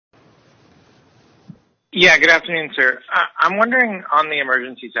Yeah, good afternoon, sir. I'm wondering on the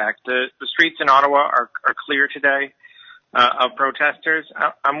Emergencies Act, the streets in Ottawa are clear today of protesters.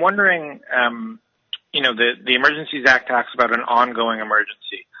 I'm wondering, the Emergencies Act talks about an ongoing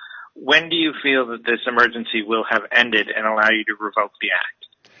emergency. When do you feel that this emergency will have ended and allow you to revoke the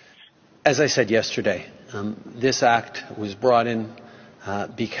act? As I said yesterday, this act was brought in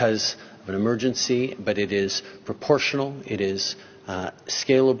because of an emergency, but it is proportional, it is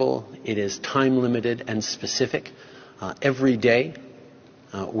scalable, it is time limited and specific. Every day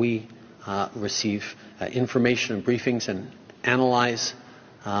we receive information and briefings and analyze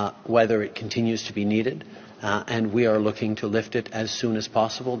whether it continues to be needed, and we are looking to lift it as soon as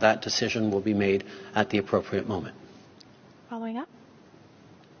possible. That decision will be made at the appropriate moment. Following up?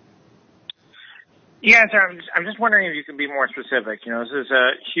 Yeah, sir, I'm just wondering if you can be more specific. This is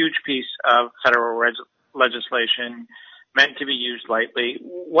a huge piece of federal legislation meant to be used lightly.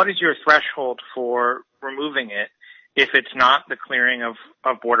 What is your threshold for removing it if it's not the clearing of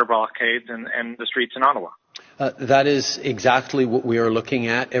border blockades and the streets in Ottawa? That is exactly what we are looking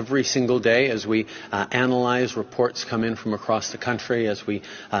at every single day as we analyze reports come in from across the country, as we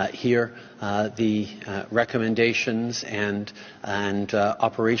hear the recommendations and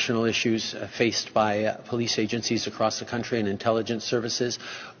operational issues faced by police agencies across the country and intelligence services.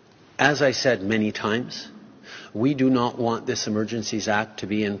 As I said many times, we do not want this Emergencies Act to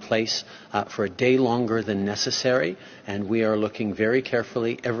be in place for a day longer than necessary, and we are looking very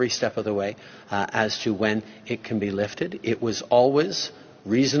carefully every step of the way as to when it can be lifted. It was always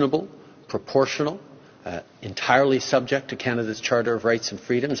reasonable, proportional, entirely subject to Canada's Charter of Rights and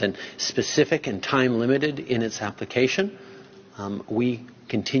Freedoms, and specific and time limited in its application. We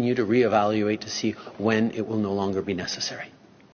continue to reevaluate to see when it will no longer be necessary.